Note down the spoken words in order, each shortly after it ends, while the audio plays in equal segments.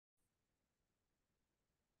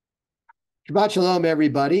Shabbat Shalom,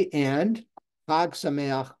 everybody, and Chag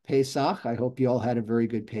Sameach Pesach. I hope you all had a very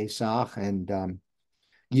good Pesach and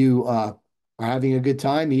you are having a good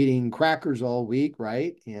time eating crackers all week,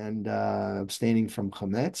 right? And abstaining from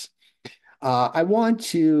chametz. I want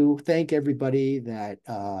to thank everybody that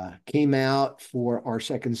came out for our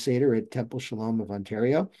second Seder at Temple Shalom of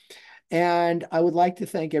Ontario. And I would like to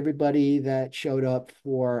thank everybody that showed up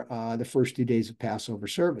for the first 2 days of Passover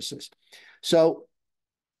services. So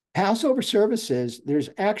Passover services, there's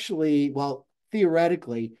actually, well,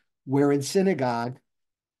 theoretically, we're in synagogue.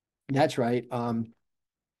 That's right.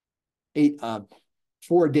 Eight,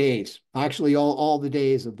 4 days, actually, all the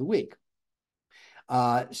days of the week.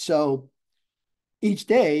 So each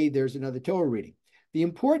day there's another Torah reading. The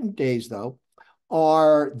important days, though,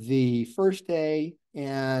 are the first day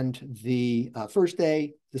and the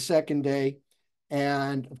second day,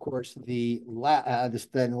 and of course then the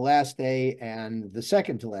last day and the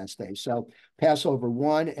second to last day. So Passover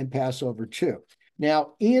 1 and Passover 2.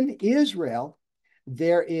 Now in Israel,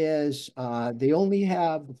 they only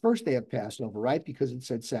have the first day of Passover, right? Because it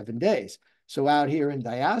said 7 days. So out here in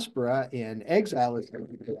diaspora, in exile, as we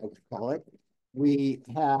like to call it, we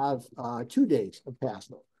have 2 days of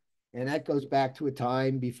Passover. And that goes back to a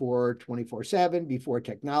time before 24/7, before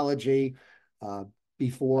technology, uh,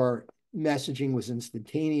 before messaging was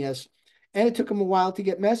instantaneous. And it took them a while to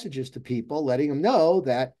get messages to people, letting them know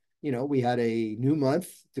that, we had a new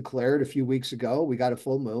month declared a few weeks ago. We got a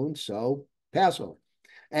full moon, so Passover.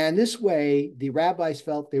 And this way, the rabbis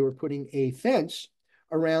felt they were putting a fence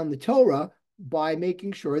around the Torah by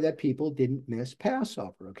making sure that people didn't miss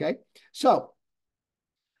Passover, okay? So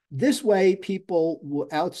this way, people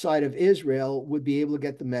outside of Israel would be able to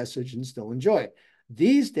get the message and still enjoy it.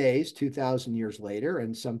 These days, 2,000 years later,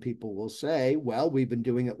 and some people will say, well, we've been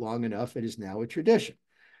doing it long enough, it is now a tradition.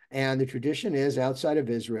 And the tradition is outside of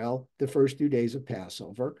Israel, the first 2 days of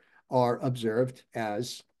Passover are observed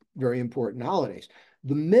as very important holidays.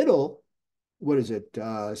 The middle, what is it,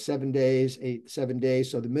 7 days, 7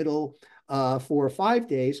 days. So the middle 4 or 5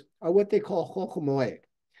 days are what they call Chol Hamoed,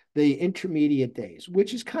 the intermediate days,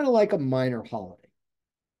 which is kind of like a minor holiday.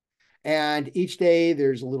 And each day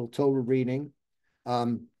there's a little Torah reading.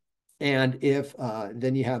 And if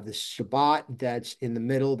then you have the Shabbat that's in the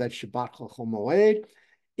middle, that's Shabbat Chol Hamoed.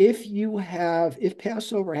 If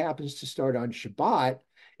Passover happens to start on Shabbat,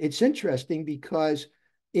 it's interesting because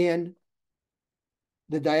in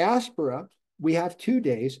the diaspora, we have 2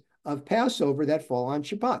 days of Passover that fall on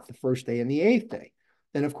Shabbat, the first day and the eighth day.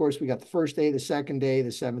 Then, of course, we got the first day, the second day,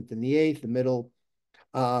 the seventh and the eighth. The middle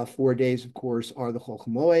 4 days, of course, are the Chol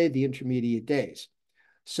Hamoed, the intermediate days.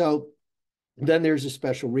 So then there's a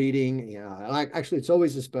special reading. Actually, it's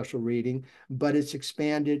always a special reading, but it's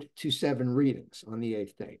expanded to 7 readings on the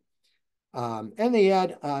eighth day. And they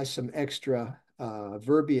add some extra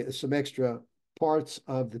verbiage, some extra parts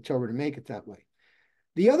of the Torah to make it that way.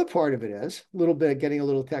 The other part of it is a little bit getting a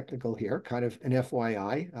little technical here, kind of an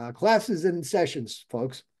FYI. Classes and sessions,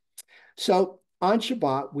 folks. So on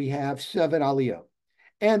Shabbat, we have 7 aliyot.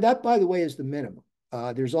 And that, by the way, is the minimum.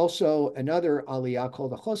 There's also another aliyah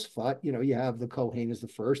called a chosfat. You have the Kohen is the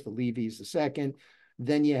first, the Levi is the second.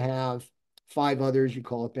 Then you have 5 others. You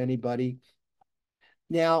call up anybody.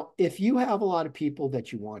 Now, if you have a lot of people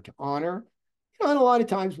that you want to honor, and a lot of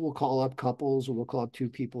times we'll call up couples or we'll call up 2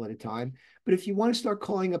 people at a time. But if you want to start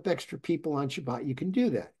calling up extra people on Shabbat, you can do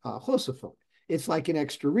that. Chosafot. It's like an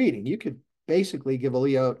extra reading. You could basically give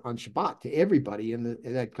aliyot on Shabbat to everybody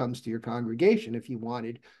that comes to your congregation if you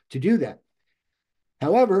wanted to do that.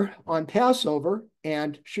 However, on Passover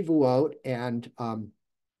and Shavuot and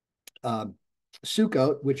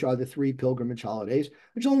Sukkot, which are the 3 pilgrimage holidays,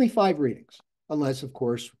 there's only 5 readings, unless, of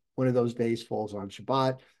course, one of those days falls on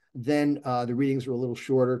Shabbat. Then the readings are a little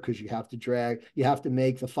shorter because you have to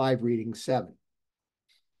make the 5 readings 7.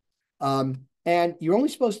 And you're only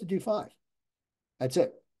supposed to do 5. That's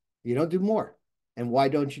it. You don't do more. And why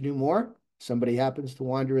don't you do more? Somebody happens to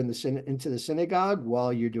wander into the synagogue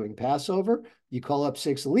while you're doing Passover. You call up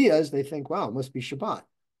 6 aliyahs. They think, wow, it must be Shabbat.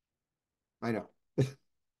 I know.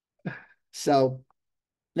 So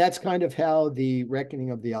that's kind of how the reckoning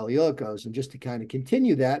of the aliyot goes. And just to kind of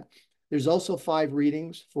continue that, there's also 5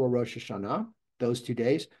 readings for Rosh Hashanah, those 2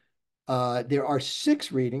 days. There are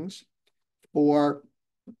 6 readings for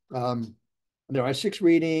Rosh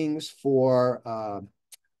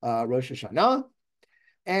Hashanah,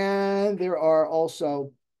 and there are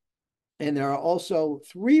also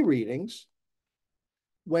 3 readings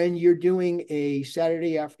when you're doing a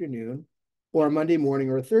Saturday afternoon or a Monday morning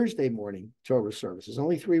or a Thursday morning Torah services.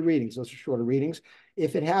 Only 3 readings. Those are shorter readings.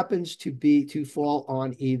 If it happens to fall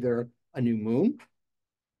on either a new moon,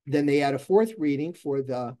 Then they add a fourth reading for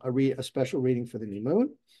a special reading for the new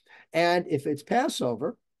moon. And if it's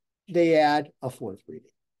Passover, they add a fourth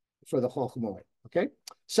reading for the Chol Hamoed. Okay,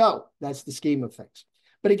 so that's the scheme of things.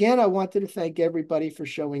 But again, I wanted to thank everybody for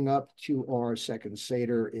showing up to our second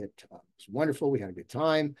Seder. It was wonderful. We had a good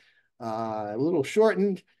time. A little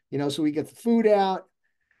shortened, so we get the food out.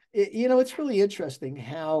 It's really interesting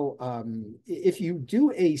how if you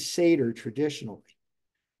do a Seder traditionally,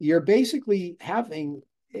 you're basically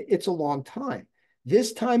it's a long time.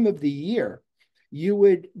 This time of the year, you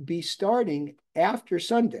would be starting after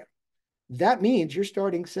sundown. That means you're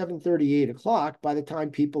starting 7:30, 8 o'clock. By the time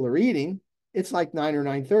people are eating, it's like 9 or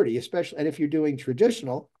 9:30, especially. And if you're doing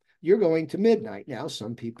traditional, you're going to midnight. Now,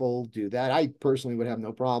 some people do that. I personally would have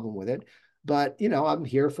no problem with it. But, I'm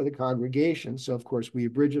here for the congregation. So, of course, we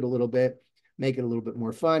abridge it a little bit, make it a little bit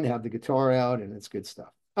more fun, have the guitar out, and it's good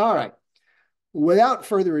stuff. All right. Without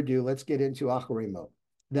further ado, let's get into Acherei Mot.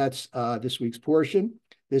 That's this week's portion.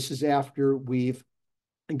 This is after we've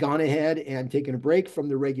gone ahead and taken a break from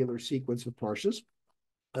the regular sequence of parshas,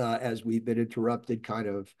 as we've been interrupted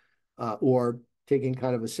or taking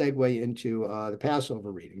kind of a segue into the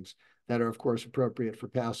Passover readings that are, of course, appropriate for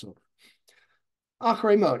Passover.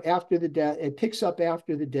 Acherei Mot, after the death, it picks up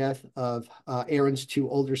after the death of Aaron's two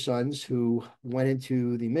older sons who went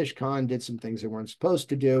into the Mishkan, did some things they weren't supposed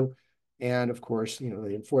to do. And of course,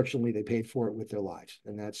 unfortunately, they paid for it with their lives.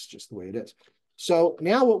 And that's just the way it is. So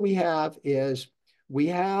now what we have is we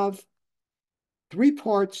have three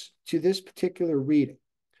parts to this particular reading.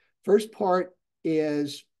 First part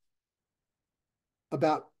is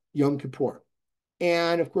about Yom Kippur.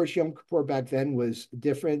 And of course, Yom Kippur back then was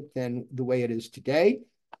different than the way it is today.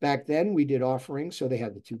 Back then, we did offerings. So they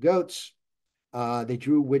had the two goats. They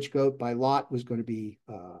drew which goat by lot was going to be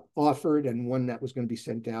offered and one that was going to be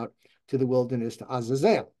sent out to the wilderness to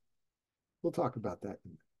Azazel. We'll talk about that.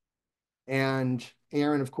 And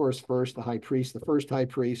Aaron, of course, first, the high priest, the first high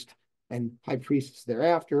priest, and high priests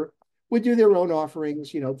thereafter would do their own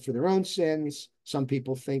offerings, for their own sins. Some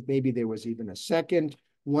people think maybe there was even a second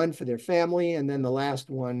one for their family, and then the last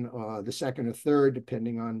one, the second or third,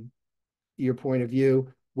 depending on your point of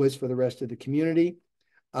view, was for the rest of the community.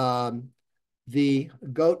 The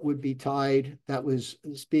goat would be tied, that was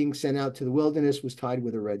being sent out to the wilderness, was tied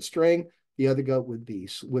with a red string. The other goat would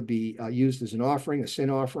be used as an offering, a sin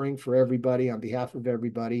offering for everybody on behalf of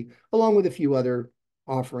everybody, along with a few other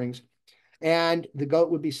offerings. And the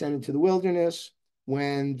goat would be sent into the wilderness.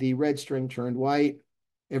 When the red string turned white,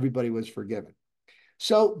 everybody was forgiven.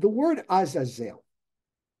 So the word Azazel,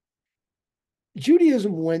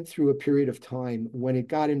 Judaism went through a period of time when it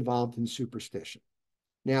got involved in superstition.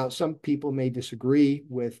 Now, some people may disagree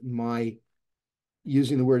with my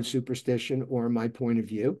using the word superstition or my point of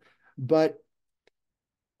view, but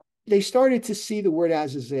they started to see the word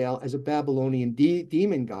Azazel as a Babylonian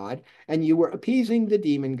demon god, and you were appeasing the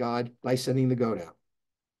demon god by sending the goat out.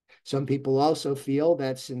 Some people also feel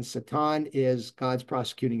that since Satan is God's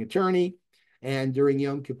prosecuting attorney, and during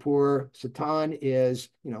Yom Kippur, Satan is,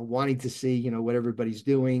 wanting to see, what everybody's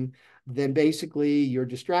doing, then basically you're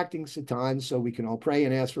distracting Satan so we can all pray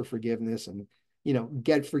and ask for forgiveness and,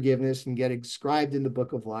 get forgiveness and get inscribed in the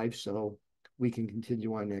book of life so we can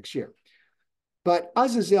continue on next year. But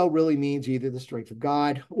Azazel really means either the strength of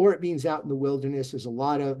God, or it means out in the wilderness.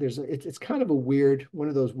 It's kind of a weird, one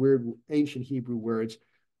of those weird ancient Hebrew words,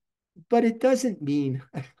 but it doesn't mean,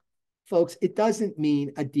 folks, it doesn't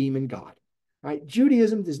mean a demon god. Right?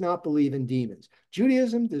 Judaism does not believe in demons.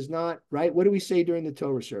 Judaism does not, right? What do we say during the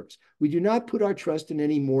Torah service? We do not put our trust in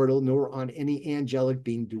any mortal nor on any angelic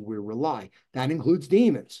being do we rely. That includes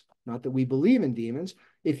demons. Not that we believe in demons.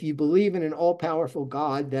 If you believe in an all-powerful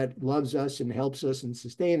God that loves us and helps us and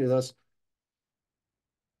sustains us,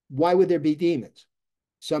 why would there be demons?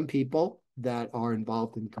 Some people that are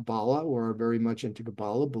involved in Kabbalah or are very much into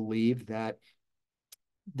Kabbalah believe that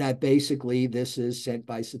basically this is sent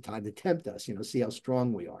by Satan to tempt us, see how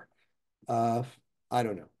strong we are. I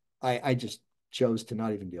don't know. I just chose to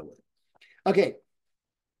not even deal with it. Okay,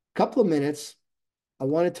 couple of minutes. I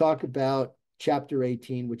want to talk about chapter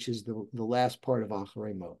 18, which is the last part of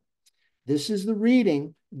Acherei Mot. This is the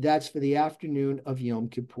reading that's for the afternoon of Yom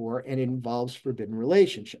Kippur, and it involves forbidden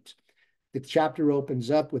relationships. The chapter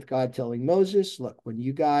opens up with God telling Moses, look, when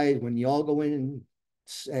you all go in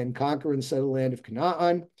and conquer and settle the land of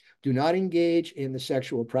Canaan, do not engage in the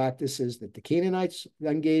sexual practices that the Canaanites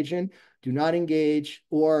engage in. Do not engage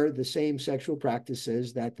or the same sexual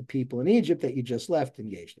practices that the people in Egypt that you just left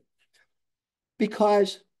engaged in.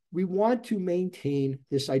 Because we want to maintain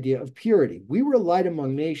this idea of purity. We were a light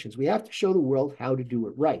among nations. We have to show the world how to do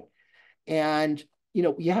it right. And,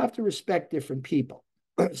 you have to respect different people.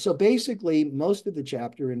 So basically, most of the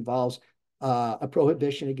chapter involves a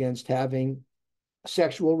prohibition against having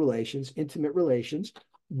sexual relations, intimate relations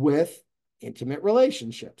with intimate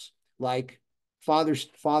relationships, like father's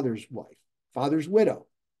wife, father's widow.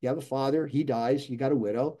 You have a father, he dies, you got a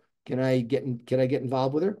widow. Can I get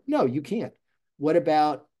involved with her? No, you can't. What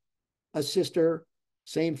about a sister,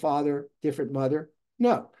 same father, different mother?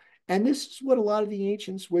 No. And this is what a lot of the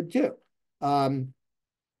ancients would do. Um,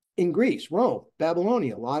 in Greece, Rome,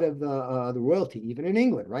 Babylonia, a lot of the royalty, even in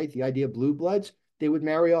England, right? The idea of blue bloods, they would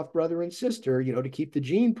marry off brother and sister, to keep the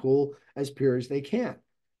gene pool as pure as they can.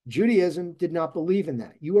 Judaism did not believe in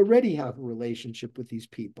that. You already have a relationship with these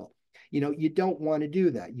people. You don't want to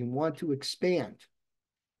do that. You want to expand,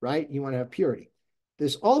 right? You want to have purity.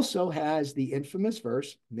 This also has the infamous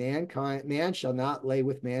verse, man shall not lay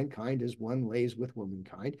with mankind as one lays with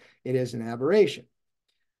womankind. It is an aberration.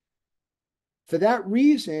 For that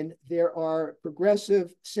reason, there are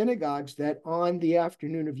progressive synagogues that on the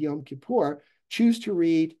afternoon of Yom Kippur choose to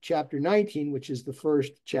read chapter 19, which is the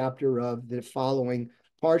first chapter of the following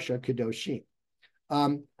Parsha Kedoshim.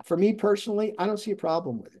 For me personally, I don't see a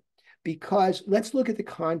problem with it, because let's look at the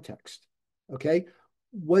context, okay?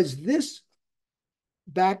 Was this,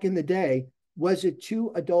 back in the day, was it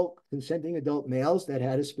two consenting adult males that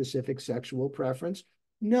had a specific sexual preference?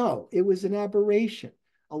 No, it was an aberration.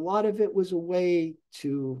 A lot of it was a way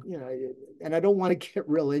to, and I don't want to get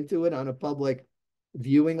real into it on a public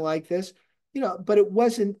viewing like this, but it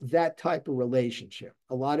wasn't that type of relationship.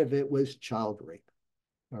 A lot of it was child rape.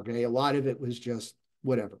 Okay. A lot of it was just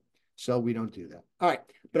whatever. So we don't do that. All right.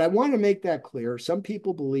 But I want to make that clear. Some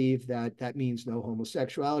people believe that that means no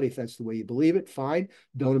homosexuality. If that's the way you believe it, fine.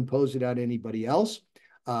 Don't impose it on anybody else.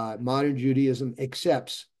 Modern Judaism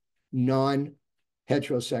accepts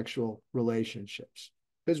non-heterosexual relationships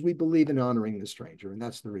because we believe in honoring the stranger, and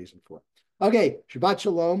that's the reason for it. Okay. Shabbat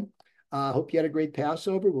Shalom. Hope you had a great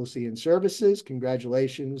Passover. We'll see you in services.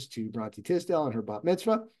 Congratulations to Bronte Tisdale on her bat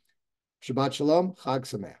mitzvah. Shabbat Shalom. Chag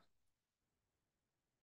Sameach.